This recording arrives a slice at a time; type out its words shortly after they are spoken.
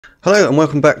Hello and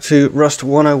welcome back to Rust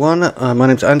 101. My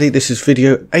name's Andy, this is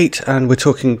video 8 and we're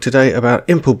talking today about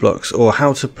impl blocks, or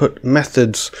how to put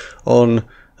methods on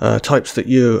types that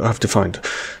you have defined.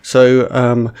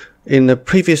 So in the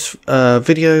previous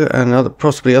video and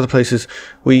possibly other places,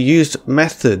 we used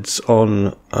methods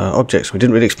on objects. We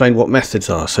didn't really explain what methods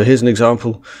are. So here's an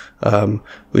example.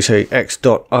 We say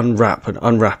x.unwrap, and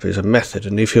unwrap is a method.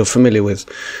 And if you're familiar with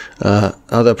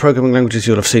other programming languages,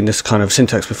 you'll have seen this kind of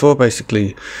syntax before.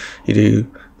 Basically, you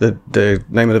do the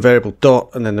name of the variable dot,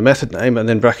 and then the method name, and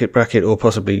then bracket, bracket, or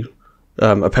possibly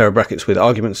a pair of brackets with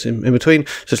arguments in between.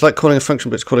 So it's like calling a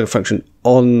function, but it's calling a function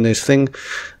on this thing.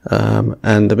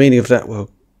 And the meaning of that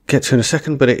we'll get to in a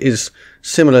second, but it is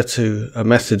similar to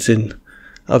methods in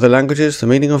other languages, the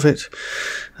meaning of it.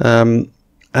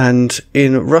 And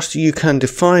in Rust, you can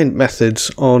define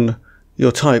methods on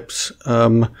your types,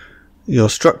 your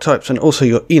struct types, and also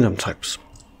your enum types.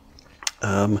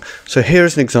 So here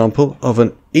is an example of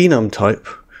an enum type,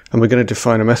 and we're going to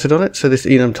define a method on it. So this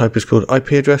enum type is called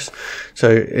IP address. So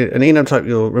an enum type,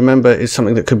 you'll remember, is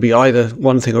something that could be either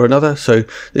one thing or another. So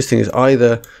this thing is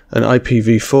either an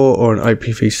IPv4 or an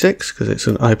IPv6 because it's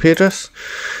an IP address.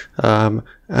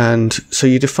 And so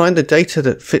you define the data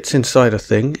that fits inside a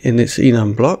thing in its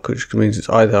enum block, which means it's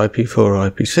either IP4 or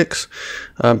IP6.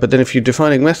 But then if you're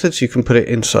defining methods, you can put it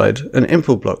inside an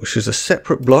impl block, which is a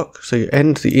separate block. So you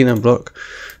end the enum block,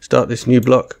 start this new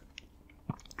block,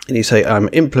 and you say I'm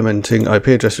implementing IP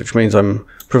address, which means I'm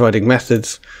providing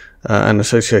methods and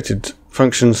associated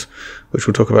functions, which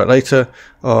we'll talk about later,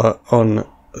 on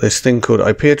this thing called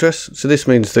IP address. So this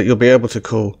means that you'll be able to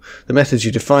call the methods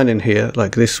you define in here,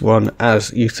 like this one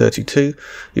as u32,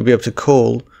 you'll be able to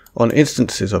call on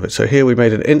instances of it. So here we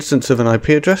made an instance of an IP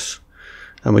address,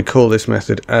 and we call this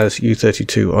method as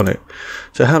u32 on it.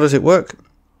 So how does it work?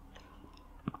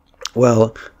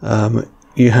 Well,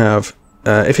 you have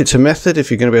if it's a method,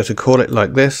 if you're going to be able to call it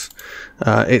like this,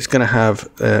 it's going to have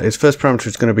its first parameter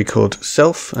is going to be called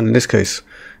self, and in this case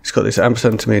it's got this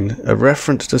ampersand to mean a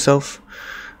reference to self,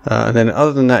 and then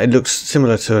other than that it looks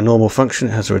similar to a normal function.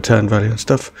 It has a return value and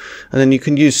stuff, and then you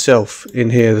can use self in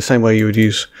here the same way you would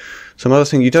use some other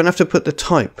thing. You don't have to put the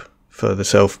type for the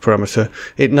self parameter.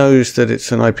 It knows that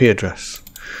it's an IP address,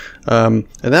 and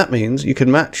that means you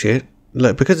can match it,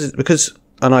 because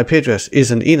an IP address is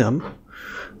an enum.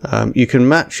 You can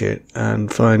match it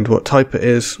and find what type it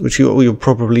is, which you'll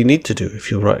probably need to do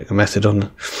if you're writing a method on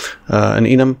an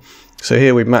enum. So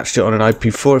here we've matched it on an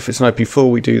IP4. If it's an IP4,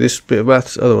 we do this bit of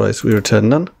maths, otherwise we return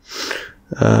none.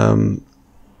 Is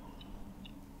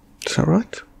that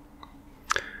right?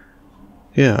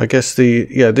 Yeah, I guess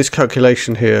this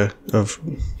calculation here of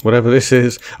whatever this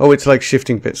is, it's like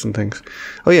shifting bits and things.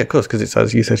 Oh yeah, of course, because it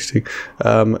says U32.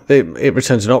 It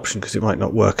returns an option because it might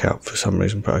not work out for some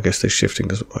reason, but I guess this shifting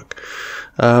doesn't work.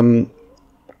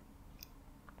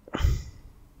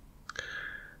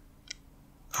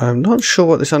 I'm not sure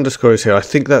what this underscore is here. I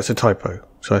think that's a typo,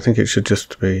 so I think it should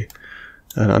just be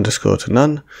an underscore to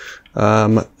none.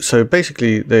 So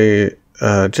basically the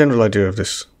general idea of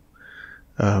this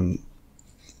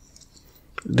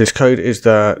this code is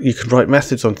that you can write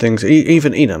methods on things,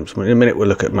 even enums. In a minute we'll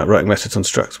look at writing methods on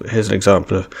structs, but here's an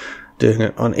example of doing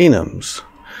it on enums.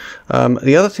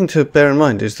 The other thing to bear in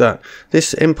mind is that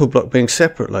this impl block being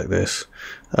separate like this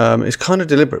is kind of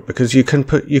deliberate, because you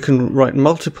can write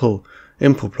multiple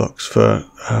impl blocks for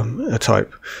a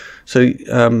type. So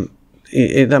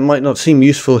that might not seem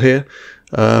useful here.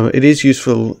 It is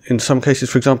useful in some cases.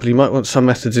 For example, you might want some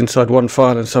methods inside one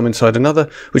file and some inside another,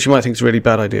 which you might think is a really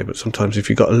bad idea, but sometimes if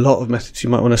you've got a lot of methods, you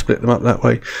might want to split them up that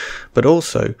way. But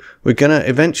also, we're going to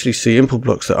eventually see impl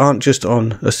blocks that aren't just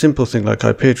on a simple thing like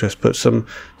IP address, but some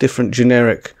different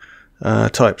generic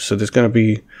types. So there's going to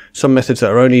be some methods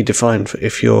that are only defined for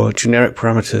if your generic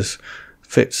parameters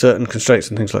fit certain constraints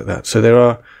and things like that. So there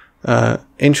are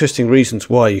interesting reasons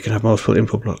why you can have multiple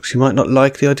impl blocks. You might not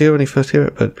like the idea when you first hear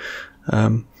it, but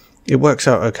it works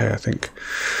out okay, I think.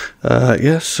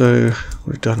 Yeah, so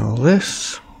we've done all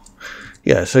this.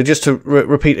 Yeah, so just to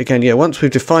repeat again, yeah, once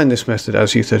we've defined this method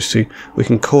as u32, we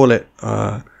can call it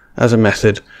as a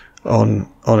method on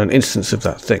an instance of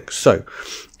that thing. So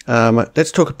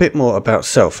let's talk a bit more about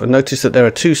self, and notice that there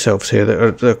are two selves here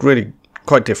that are really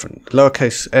quite different.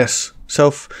 Lowercase s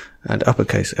self and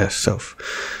uppercase s self.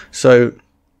 So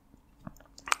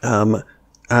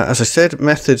as I said,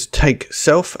 methods take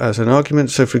self as an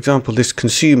argument. So for example, this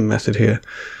consume method here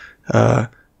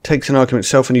takes an argument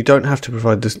self, and you don't have to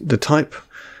provide the type.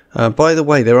 By the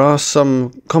way, there are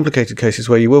some complicated cases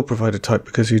where you will provide a type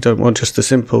because you don't want just the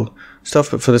simple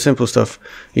stuff, but for the simple stuff,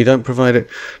 you don't provide it.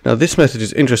 Now, this method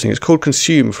is interesting. It's called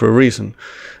consume for a reason.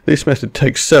 This method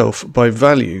takes self by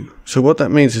value. So what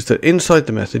that means is that inside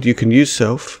the method, you can use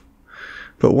self,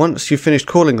 but once you've finished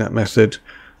calling that method,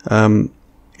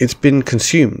 it's been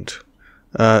consumed.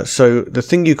 So the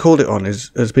thing you called it on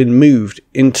has been moved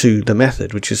into the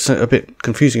method, which is a bit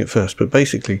confusing at first. But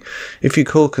basically, if you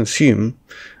call consume,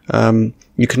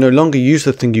 you can no longer use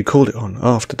the thing you called it on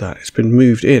after that. It's been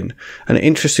moved in. And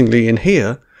interestingly, in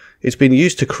here, it's been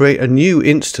used to create a new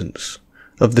instance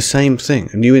of the same thing,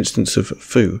 a new instance of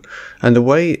foo. And the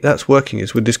way that's working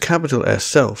is with this capital S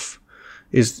self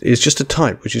is just a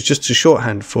type, which is just a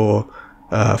shorthand for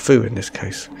foo in this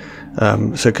case.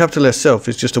 So capital S self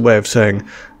is just a way of saying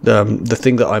the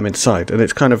thing that I'm inside, and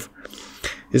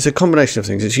it's a combination of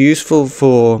things. It's useful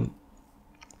for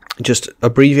just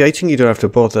abbreviating. You don't have to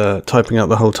bother typing out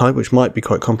the whole type, which might be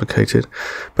quite complicated,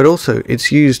 but also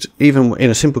it's used even in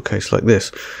a simple case like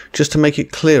this, just to make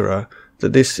it clearer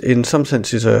that this in some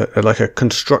sense is like a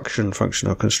construction function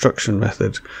or construction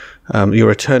method. You're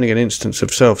returning an instance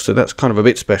of self, so that's kind of a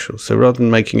bit special. So rather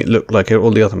than making it look like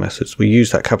all the other methods, we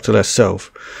use that capital S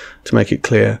self to make it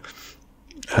clear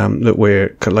that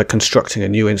we're like constructing a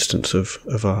new instance of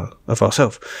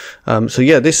ourself. So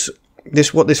yeah,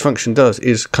 what this function does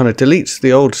is kind of deletes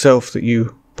the old self that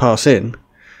you pass in,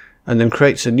 and then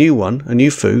creates a new one, a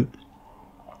new foo,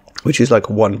 which is like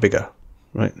one bigger,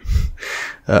 right?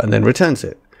 And then returns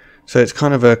it. So it's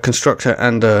kind of a constructor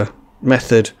and a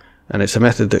method, and it's a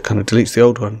method that kind of deletes the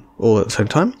old one all at the same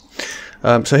time.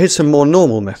 So here's some more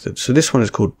normal methods. So this one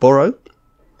is called borrow.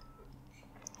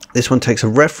 This one takes a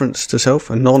reference to self,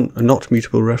 a not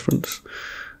mutable reference,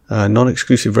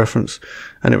 non-exclusive reference,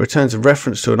 and it returns a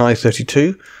reference to an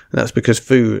I32. And that's because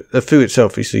the foo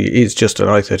itself, you see, is just an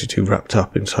I32 wrapped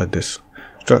up inside this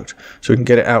struct. So we can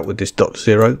get it out with this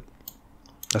 .0.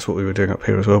 That's what we were doing up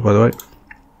here as well, by the way.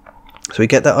 So we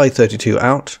get that I32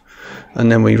 out, and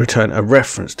then we return a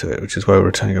reference to it, which is why we're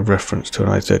returning a reference to an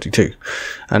I32.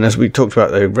 And as we talked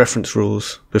about the reference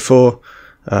rules before,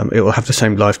 it will have the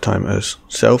same lifetime as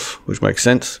self, which makes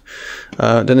sense.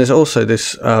 Then there's also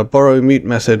this borrow mute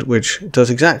method, which does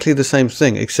exactly the same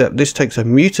thing, except this takes a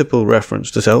mutable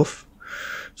reference to self.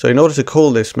 So in order to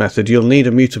call this method, you'll need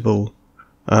a mutable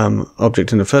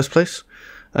object in the first place,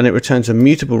 and it returns a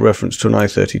mutable reference to an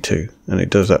I32, and it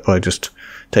does that by just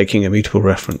taking a mutable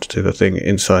reference to the thing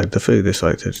inside the foo, this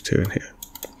I32 in here.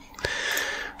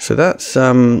 So that's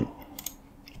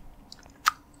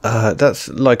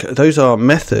like, those are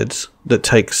methods that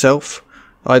take self,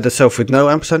 either self with no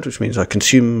ampersand, which means I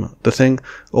consume the thing,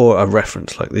 or a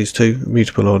reference like these two,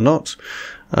 mutable or not.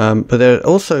 But they're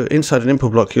also inside an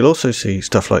impl block. You'll also see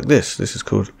stuff like this. This is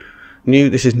called new.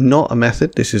 This is not a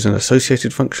method. This is an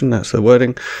associated function. That's the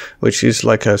wording, which is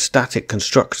like a static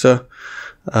constructor.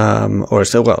 An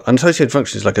associated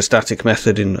function is like a static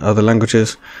method in other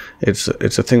languages. It's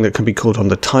a thing that can be called on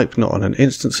the type, not on an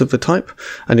instance of the type.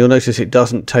 And you'll notice it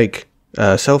doesn't take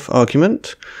self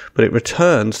argument, but it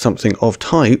returns something of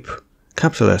type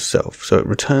capital S self. So it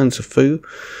returns a foo.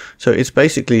 So it's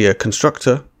basically a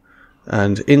constructor,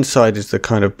 and inside is the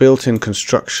kind of built-in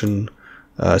construction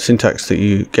syntax that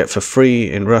you get for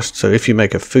free in Rust. So if you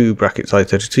make a foo brackets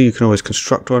I32, you can always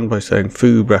construct one by saying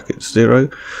foo brackets 0.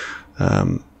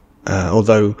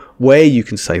 Although where you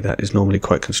can say that is normally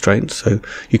quite constrained, so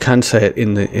you can say it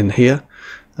in here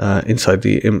inside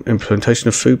the implementation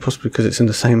of foo, possibly because it's in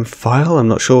the same file. I'm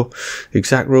not sure the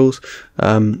exact rules,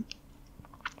 so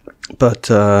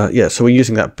we're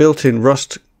using that built-in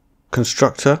Rust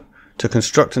constructor to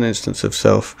construct an instance of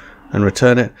self and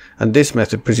return it. And this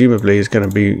method presumably is going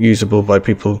to be usable by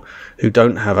people who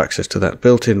don't have access to that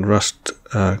built-in Rust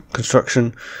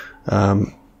construction.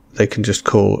 They can just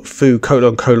call foo :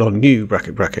 new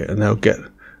bracket and they'll get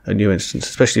a new instance.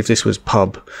 Especially if this was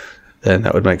pub, then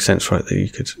that would make sense, right?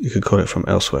 That you could call it from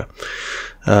elsewhere.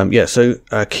 So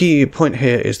a key point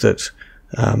here is that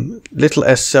little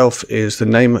s self is the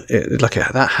name.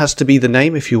 That has to be the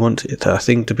name if you want a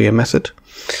thing to be a method,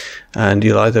 and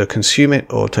you'll either consume it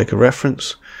or take a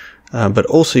reference. But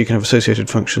also you can have associated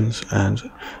functions, and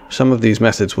some of these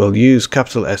methods will use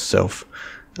capital S self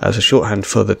as a shorthand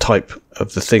for the type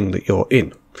of the thing that you're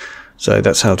in. So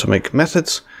that's how to make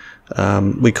methods.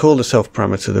 We call the self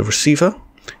parameter the receiver.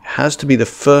 It has to be the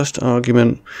first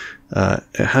argument.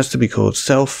 It has to be called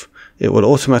self. It will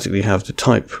automatically have the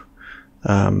type.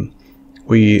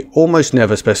 We almost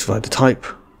never specify the type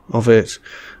of it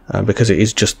because it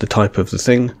is just the type of the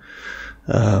thing.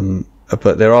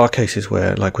 But there are cases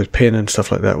where, like with pin and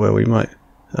stuff like that, where we might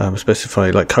specify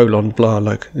like colon blah,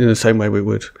 like in the same way we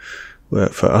would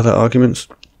for other arguments.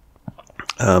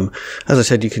 As I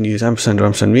said, you can use ampersand or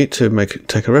ampersand mute to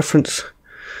take a reference.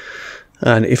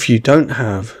 And if you don't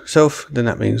have self, then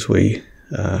that means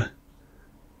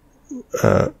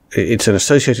it's an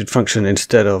associated function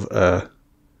instead of a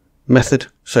method.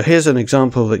 So here's an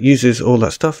example that uses all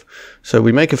that stuff. So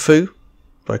we make a foo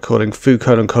by calling foo :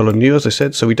 new, as I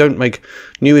said. So we don't make,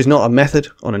 new is not a method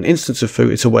on an instance of foo,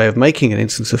 it's a way of making an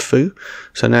instance of foo.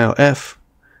 So now f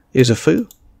is a foo.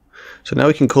 So now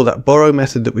we can call that borrow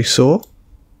method that we saw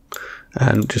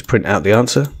and just print out the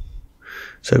answer.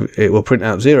 So it will print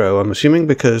out 0, I'm assuming,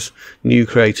 because new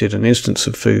created an instance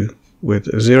of foo with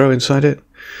a 0 inside it.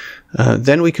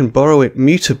 Then we can borrow it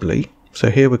mutably. So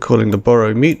here we're calling the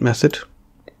borrow mute method.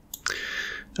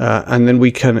 And then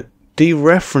we can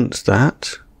dereference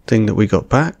that thing that we got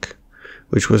back,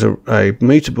 which was a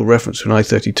mutable reference to an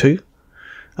I32.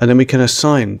 And then we can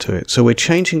assign to it. So we're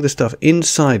changing the stuff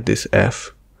inside this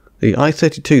f, the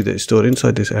I32 that is stored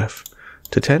inside this f,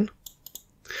 to 10.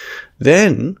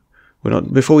 Then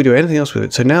before we do anything else with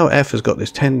it, so now f has got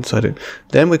this 10 inside it,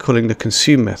 then we're calling the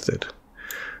consume method.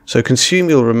 So consume,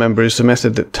 you'll remember, is the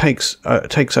method that takes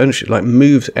ownership, like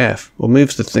moves f, or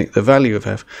moves the value of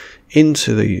f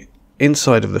into the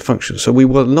inside of the function. So we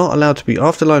were not allowed to be,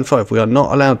 after line 5, we are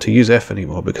not allowed to use f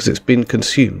anymore because it's been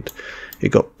consumed. It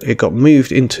got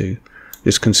moved into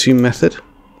this consume method.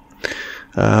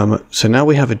 So now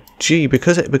we have a g,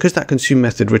 because that consume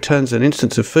method returns an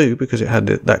instance of foo, because it had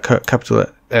that capital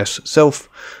S self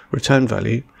return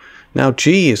value. Now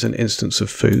g is an instance of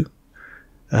foo,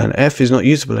 and f is not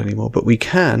usable anymore, but we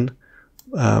can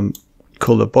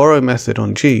call the borrow method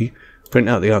on g, print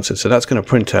out the answer. So that's going to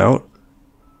print out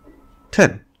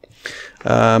 10.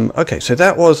 Okay, so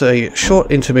that was a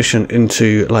short intermission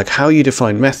into like how you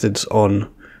define methods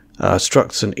on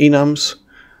structs and enums.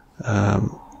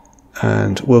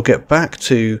 And we'll get back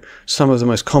to some of the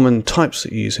most common types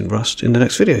that you use in Rust in the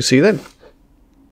next video. See you then.